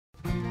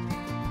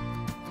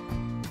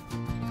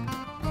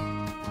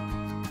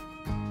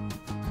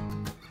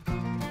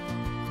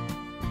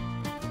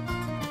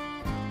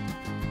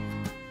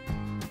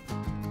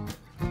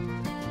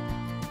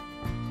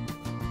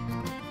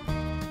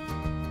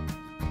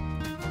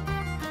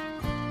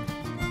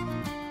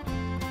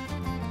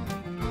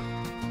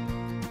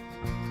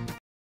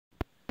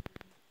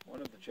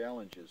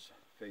challenges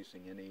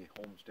facing any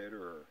homesteader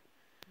or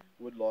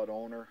woodlot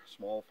owner,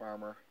 small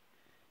farmer,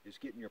 is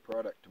getting your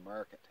product to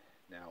market.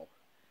 Now,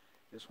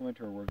 this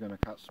winter we're going to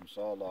cut some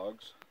saw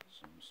logs,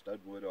 some stud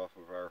wood off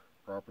of our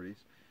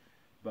properties,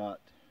 but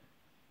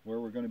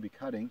where we're going to be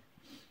cutting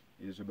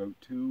is about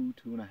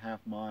 2.5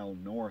 miles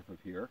north of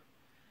here,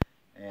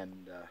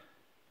 and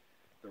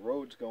the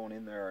roads going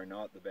in there are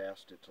not the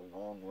best. It's a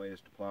long ways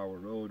to plow a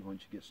road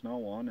once you get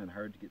snow on, and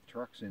hard to get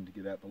trucks in to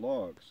get at the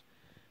logs.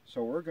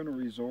 So we're going to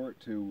resort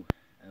to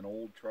an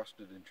old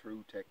trusted and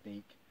true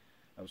technique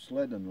of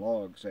sledding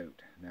logs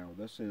out. Now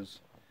this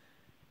is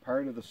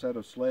part of the set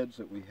of sleds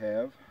that we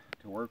have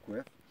to work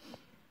with.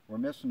 We're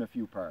missing a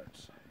few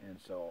parts, and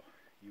so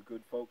you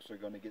good folks are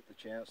going to get the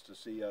chance to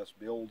see us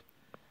build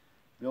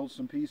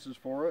some pieces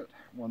for it.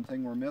 One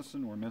thing we're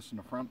missing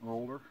a front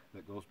roller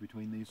that goes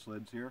between these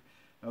sleds here.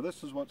 Now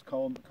this is what's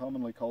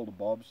commonly called a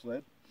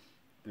bobsled.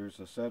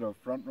 There's a set of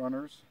front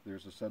runners,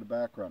 there's a set of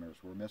back runners.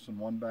 We're missing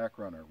one back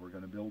runner. We're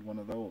going to build one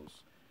of those.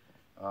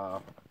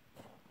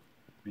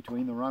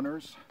 Between the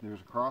runners there's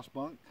a cross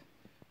bunk.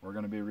 We're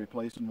going to be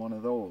replacing one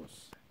of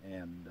those,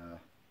 and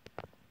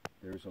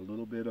there's a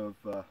little bit of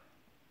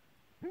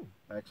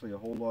actually a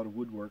whole lot of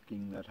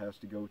woodworking that has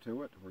to go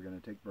to it. We're going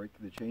to break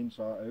the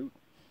chainsaw out,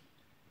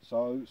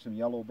 saw out some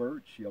yellow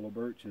birch. Yellow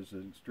birch is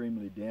an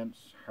extremely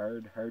dense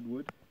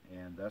hardwood,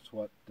 and that's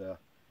what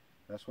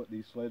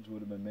these sleds would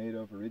have been made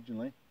of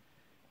originally.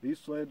 These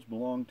sleds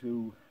belong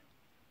to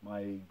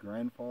my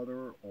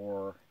grandfather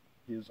or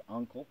his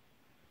uncle.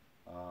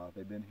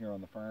 They've been here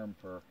on the farm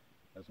for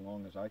as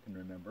long as I can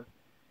remember,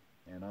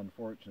 and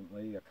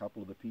unfortunately a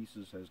couple of the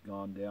pieces has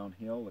gone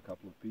downhill, a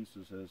couple of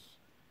pieces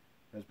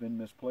has been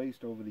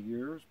misplaced over the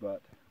years,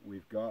 but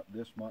we've got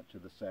this much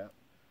of the set,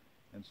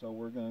 and so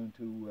we're going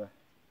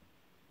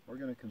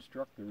to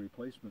construct the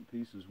replacement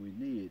pieces we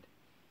need.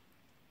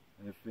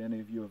 If any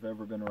of you have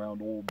ever been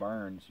around old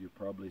barns, you've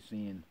probably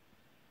seen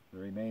the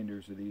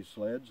remainders of these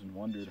sleds and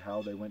wondered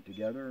how they went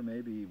together, or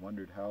maybe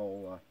wondered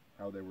how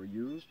they were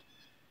used.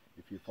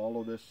 If you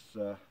follow this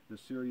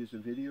series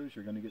of videos,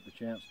 you're going to get the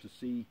chance to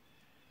see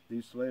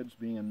these sleds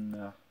being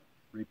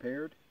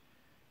repaired,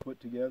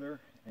 put together,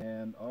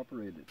 and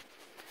operated.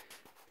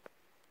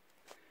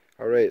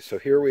 Alright, so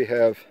here we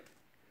have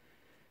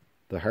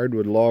the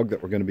hardwood log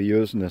that we're going to be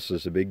using. This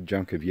is a big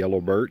chunk of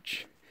yellow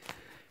birch.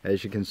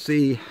 As you can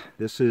see,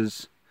 this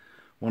is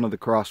one of the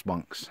cross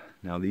bunks.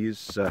 Now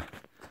these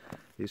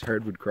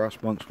hardwood cross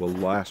bunks will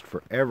last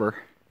forever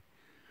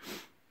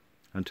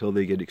until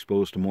they get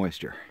exposed to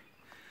moisture.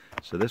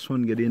 So this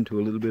one get into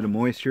a little bit of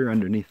moisture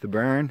underneath the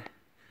barn,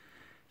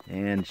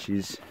 and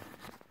she's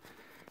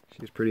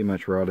pretty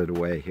much rotted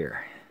away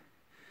here.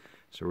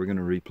 So we're going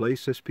to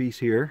replace this piece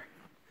here.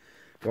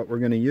 What we're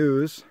going to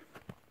use,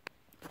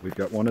 we've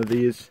got one of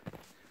these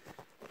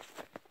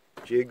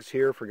jigs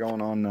here for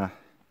going on the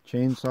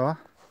chainsaw.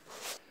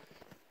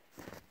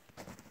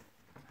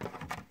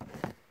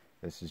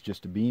 This is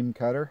just a beam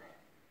cutter,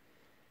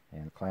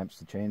 and it clamps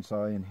the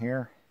chainsaw in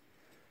here.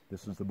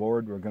 This is the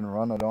board we're going to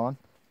run it on.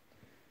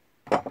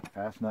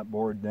 Fasten that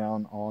board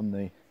down on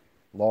the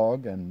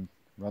log and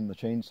run the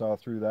chainsaw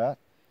through that.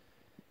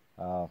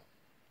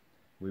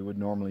 We would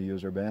normally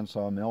use our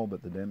bandsaw mill,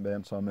 but the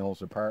bandsaw mill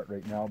is apart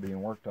right now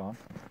being worked on.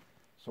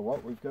 So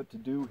what we've got to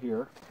do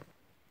here,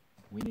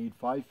 we need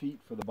 5 feet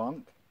for the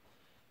bunk,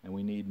 and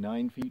we need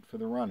 9 feet for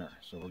the runner.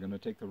 So we're going to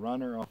take the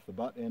runner off the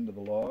butt end of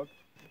the log.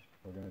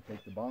 We're going to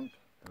take the bunk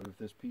out of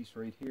this piece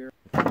right here.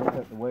 If you look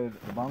at the way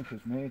that the bunk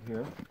is made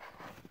here,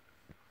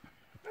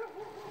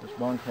 this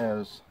bunk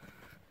has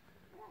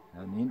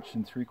an 1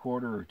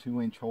 3/4 or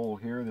 2 inch hole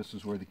here. This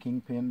is where the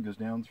kingpin goes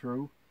down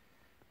through.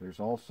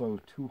 There's also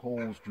 2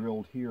 holes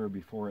drilled here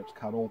before it's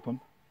cut open,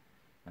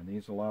 and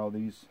these allow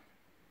these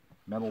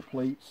metal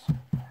plates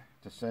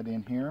to set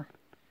in here.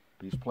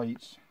 These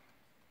plates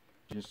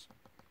just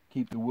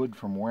keep the wood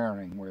from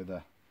wearing where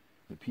the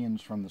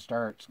pins from the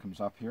starts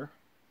comes up here.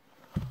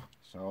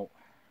 So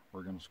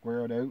we're going to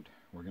square it out.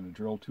 We're going to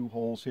drill 2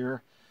 holes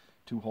here,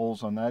 2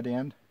 holes on that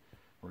end.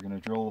 We're going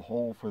to drill a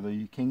hole for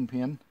the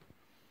kingpin,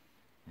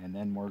 and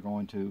then we're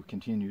going to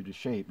continue to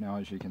shape. Now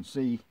as you can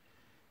see,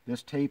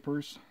 this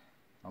tapers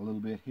a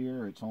little bit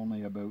here. It's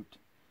only about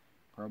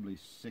probably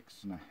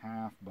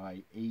 6.5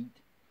 by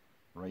 8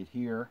 right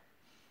here,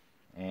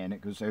 and it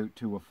goes out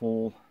to a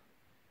full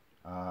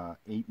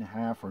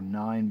 8.5 or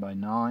 9 by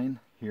 9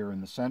 here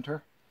in the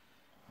center,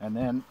 and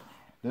then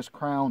this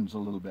crowns a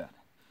little bit.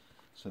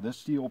 So this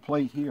steel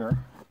plate here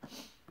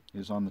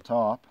is on the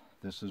top.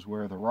 This is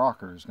where the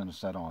rocker is going to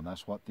set on.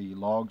 That's what the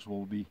logs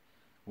will be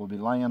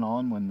laying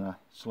on when the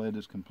sled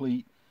is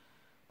complete.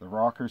 The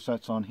rocker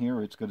sets on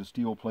here. It's got a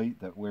steel plate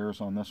that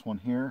wears on this one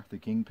here. The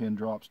kingpin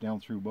drops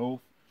down through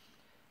both,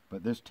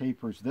 but this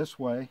tapers this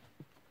way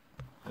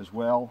as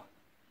well.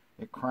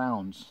 It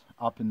crowns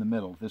up in the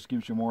middle. This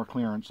gives you more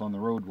clearance on the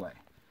roadway,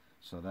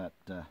 so that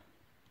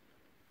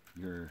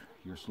your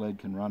sled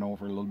can run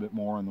over a little bit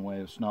more in the way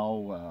of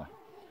snow,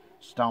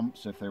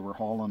 stumps if they were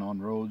hauling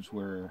on roads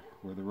where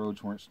the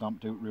roads weren't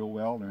stumped out real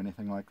well or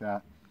anything like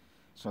that.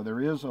 So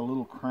there is a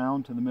little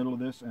crown to the middle of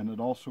this, and it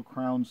also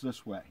crowns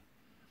this way.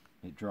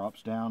 It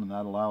drops down, and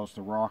that allows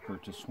the rocker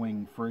to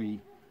swing free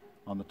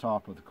on the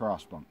top of the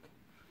crossbunk.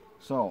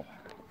 So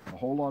a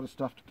whole lot of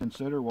stuff to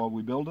consider while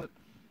we build it,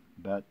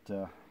 but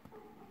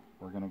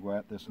we're going to go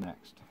at this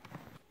next.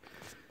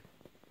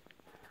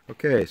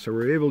 Okay, so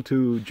we're able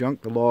to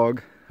junk the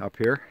log up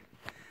here.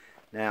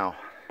 Now,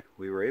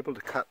 we were able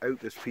to cut out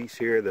this piece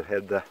here that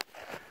had the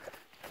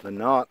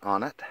knot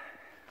on it.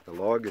 The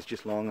log is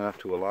just long enough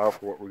to allow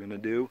for what we're going to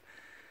do.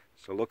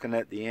 So looking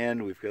at the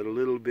end, we've got a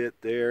little bit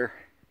there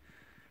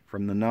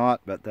from the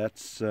knot, but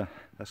that's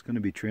going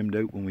to be trimmed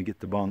out when we get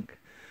the bunk.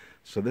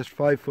 So this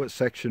 5-foot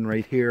section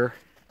right here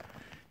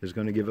is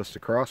going to give us the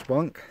cross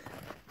bunk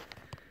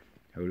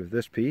out of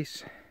this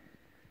piece.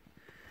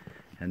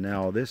 And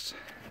now this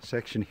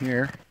section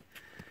here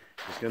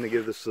is going to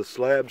give us the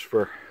slabs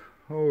for,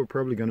 we're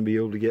probably going to be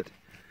able to get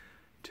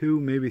 2,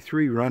 maybe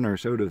 3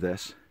 runners out of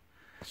this.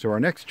 So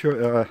our next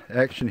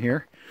action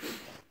here,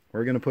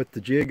 we're going to put the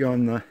jig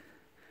on the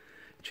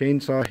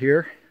chainsaw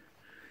here.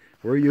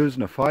 We're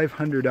using a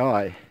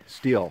 500i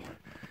steel.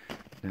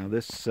 Now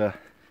this,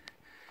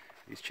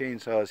 these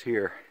chainsaws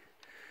here,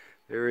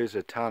 there is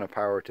a ton of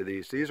power to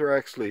these. These are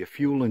actually a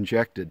fuel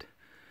injected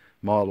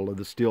model of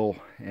the Stihl,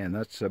 and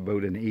that's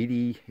about an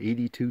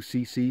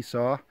 82cc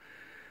saw.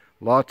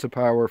 Lots of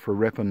power for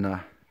ripping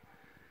a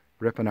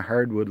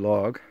hardwood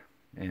log,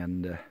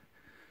 and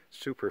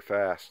super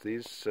fast.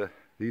 These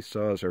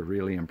saws are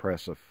really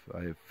impressive.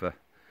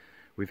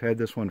 We've had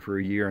this one for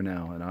a year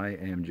now, and I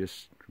am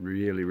just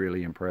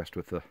really impressed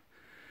with the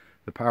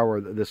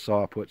power that this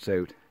saw puts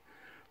out.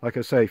 Like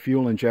I say,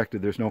 fuel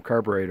injected, there's no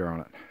carburetor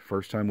on it.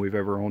 First time we've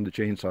ever owned a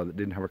chainsaw that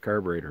didn't have a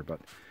carburetor,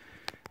 but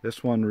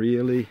this one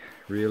really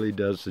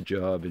does the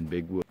job in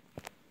big wood.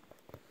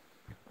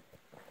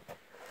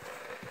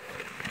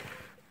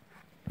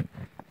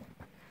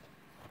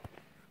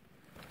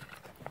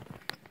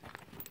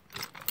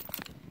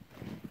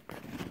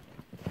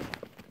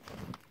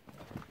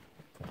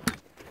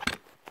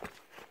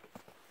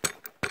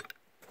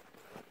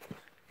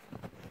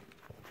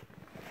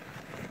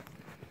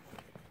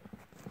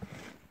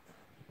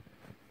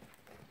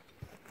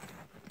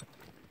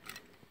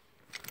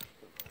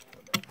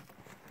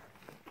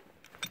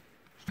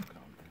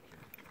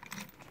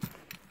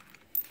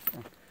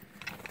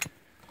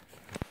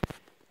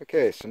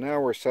 Okay, so now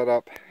we're set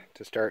up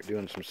to start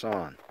doing some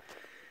sawing.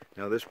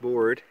 Now this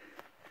board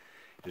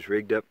is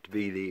rigged up to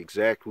be the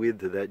exact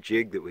width of that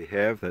jig that we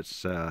have.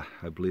 That's, I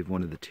believe,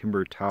 one of the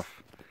Timber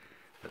Tough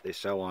that they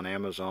sell on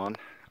Amazon.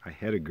 I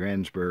had a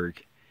Gransberg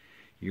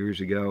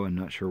years ago. I'm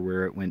not sure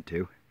where it went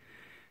to.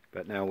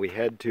 But now we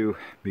had to,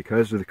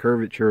 because of the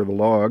curvature of the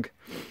log,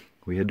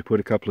 we had to put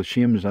a couple of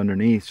shims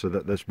underneath so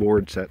that this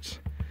board sets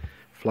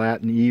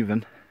flat and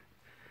even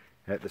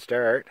at the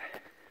start.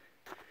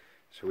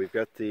 So we've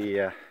got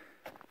the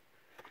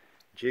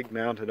jig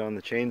mounted on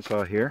the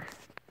chainsaw here,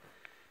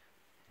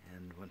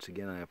 and once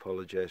again I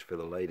apologize for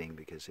the lighting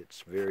because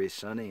it's very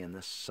sunny, and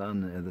the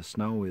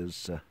snow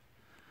is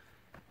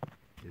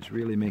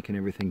really making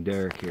everything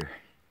dark here.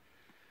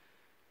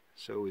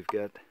 So we've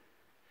got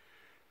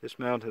this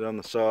mounted on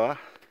the saw.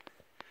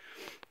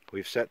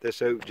 We've set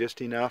this out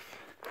just enough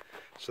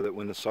so that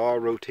when the saw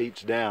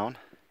rotates down,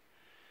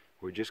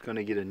 we're just going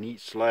to get a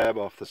neat slab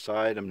off the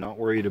side. I'm not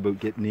worried about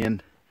getting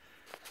in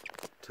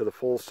to the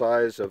full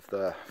size of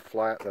the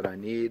flat that I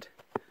need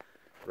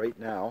right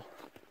now.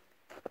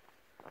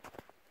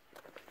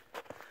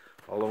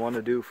 All I want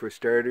to do for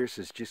starters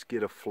is just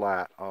get a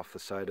flat off the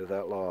side of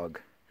that log,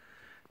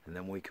 and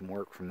then we can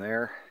work from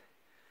there.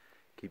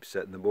 Keep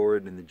setting the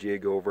board and the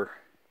jig over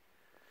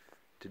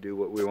to do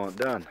what we want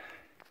done.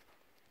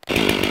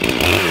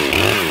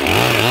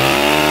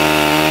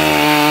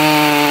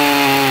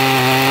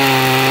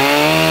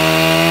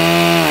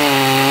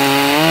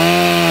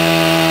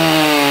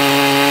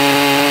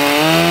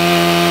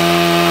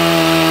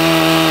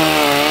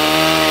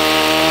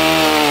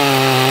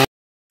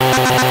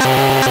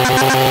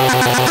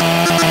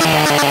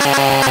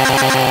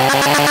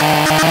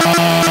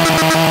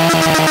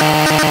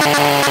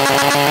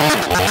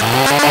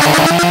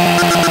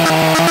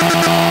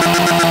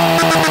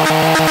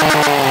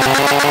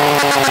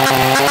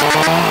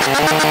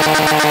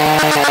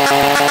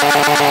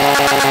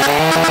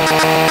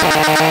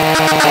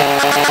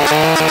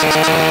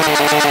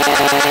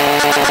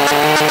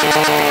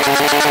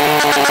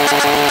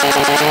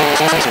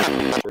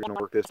 We're going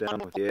to work this down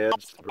with the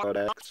adze, the broad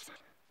axe.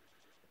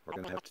 We're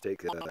going to have to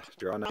take a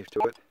draw knife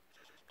to it.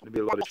 There'll be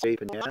a lot of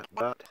shaping yet,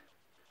 but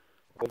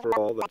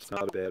overall that's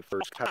not a bad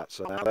first cut.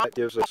 So now that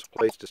gives us a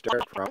place to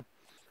start from.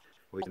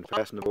 We can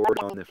fasten the board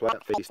on the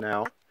flat face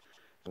now,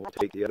 and we'll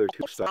take the other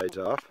two sides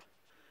off,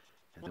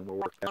 and then we'll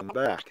work down the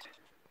back.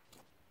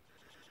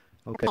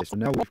 Okay, so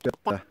now we've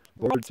got the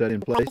board set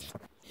in place.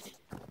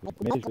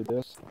 We've measured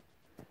this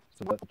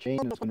so that the chain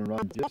is going to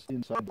run just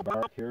inside the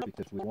bark here,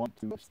 because we want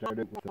to start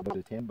it with about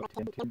a 10 by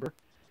 10 timber.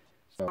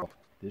 So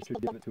this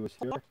should give it to us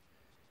here.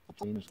 The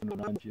chain is going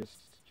to run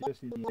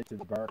just in the edge of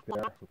the bark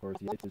there. Of course,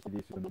 the edges of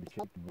these are going to be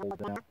chipped and rolled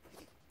down.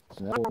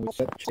 So now when we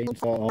set the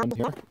chainsaw on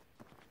here,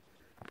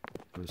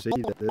 you'll see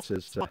that this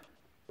is, the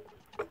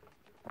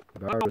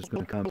barb is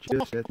going to come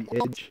just at the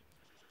edge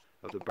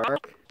of the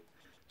bark.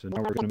 So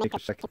now we're going to make a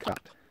second cut.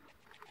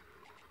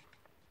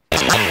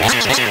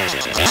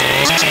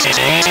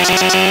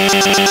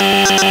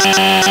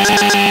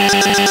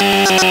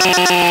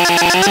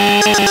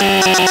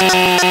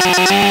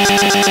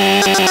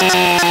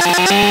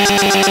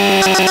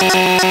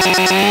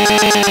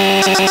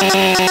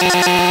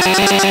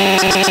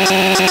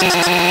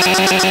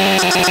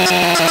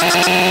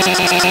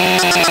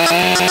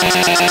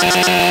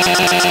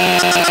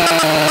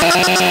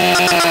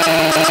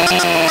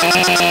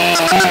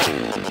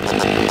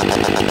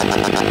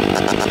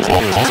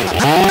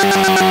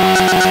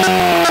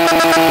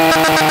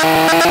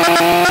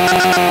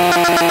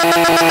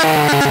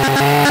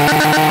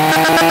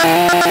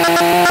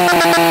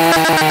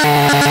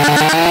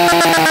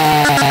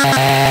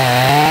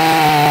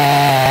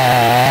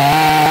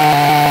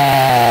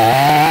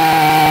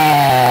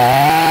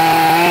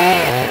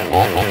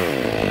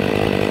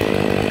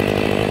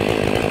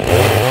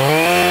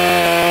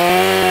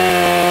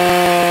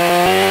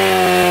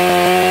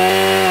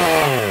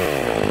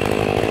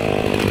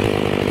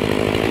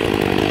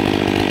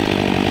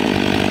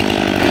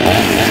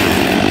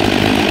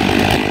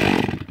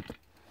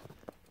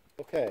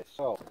 Okay,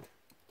 so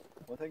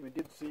one thing we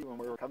did see when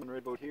we were coming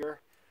right about here,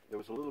 there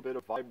was a little bit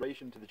of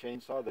vibration to the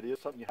chainsaw. That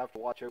is something you have to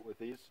watch out with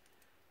these.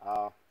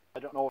 I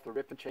don't know if the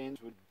ripping chains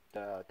would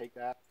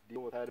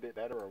deal with that a bit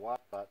better or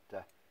what, but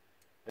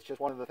it's just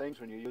one of the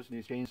things when you're using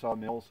these chainsaw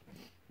mills,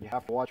 you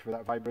have to watch for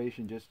that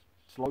vibration. Just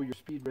slow your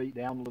speed rate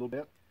down a little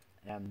bit,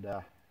 and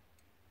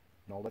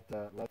let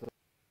the.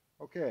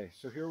 Okay,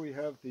 so here we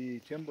have the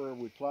timber.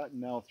 We flattened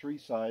now 3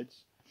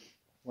 sides.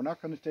 We're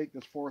not going to take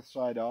this 4th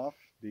side off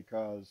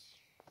because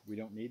we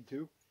don't need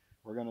to.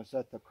 We're going to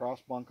set the cross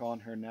bunk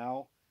on here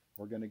now.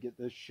 We're going to get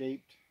this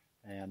shaped,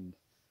 and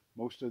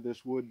most of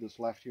this wood that's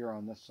left here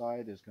on this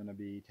side is going to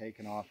be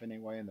taken off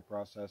anyway in the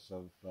process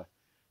of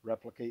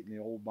replicating the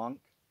old bunk.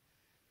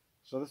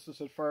 So this is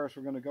as far as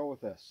we're going to go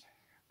with this.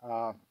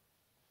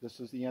 This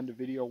is the end of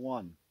video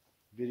 1.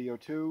 Video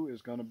 2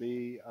 is going to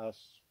be us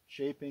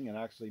shaping and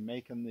actually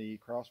making the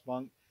cross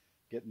bunk,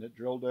 getting it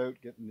drilled out,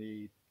 getting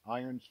the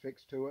irons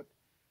fixed to it,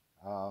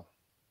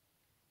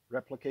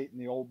 replicating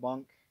the old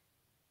bunk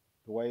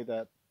the way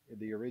that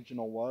the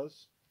original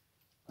was.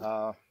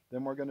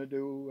 Then we're going to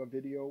do a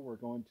video. We're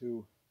going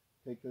to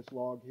take this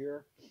log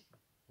here.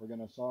 We're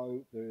going to saw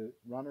out the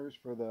runners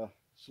for the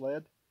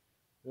sled.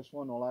 This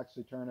one will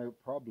actually turn out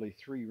probably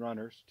 3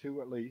 runners,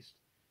 2 at least.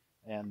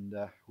 And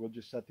we'll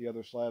just set the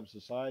other slabs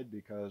aside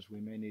because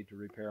we may need to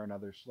repair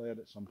another sled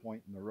at some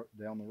point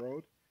down the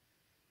road.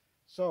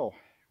 So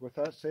with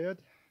that said,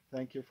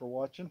 thank you for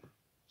watching.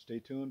 Stay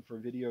tuned for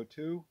video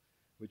 2,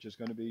 which is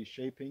going to be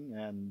shaping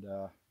and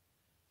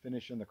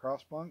finishing the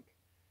cross bunk.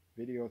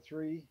 Video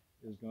 3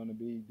 is going to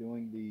be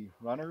doing the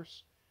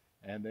runners,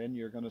 and then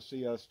you're going to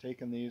see us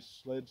taking these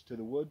sleds to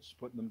the woods,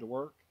 putting them to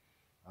work.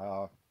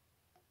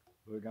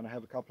 We're going to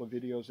have a couple of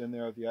videos in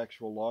there of the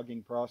actual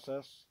logging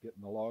process,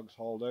 getting the logs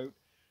hauled out.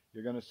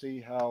 You're going to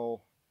see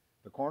how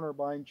the corner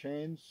bind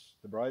chains,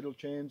 the bridle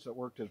chains that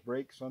worked as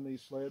brakes on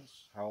these sleds,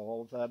 how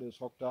all of that is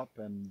hooked up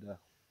and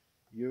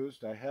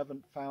used. I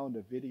haven't found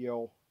a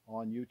video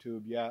on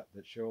YouTube yet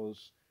that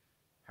shows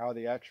how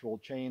the actual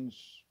chains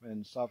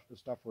and stuff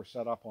were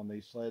set up on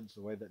these sleds,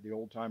 the way that the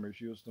old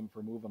timers used them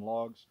for moving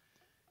logs,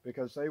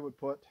 because they would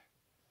put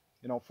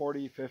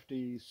 40,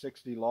 50,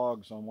 60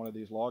 logs on one of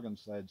these logging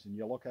sleds, and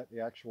you look at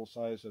the actual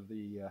size of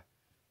the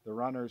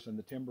runners and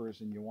the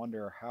timbers and you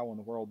wonder how in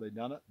the world they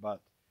done it, but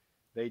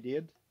they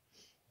did.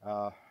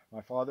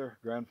 My father,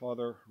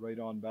 grandfather, right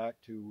on back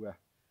to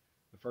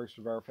the first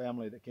of our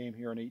family that came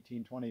here in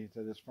 1820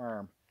 to this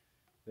farm,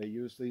 they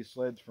used these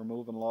sleds for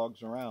moving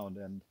logs around,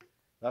 and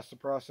that's the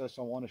process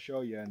I want to show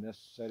you in this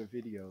set of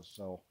videos.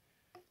 So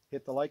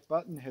hit the like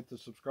button, hit the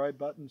subscribe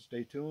button,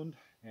 stay tuned,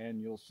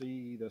 and you'll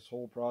see this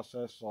whole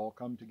process all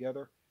come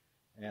together,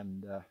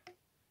 and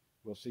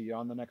we'll see you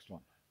on the next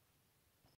one.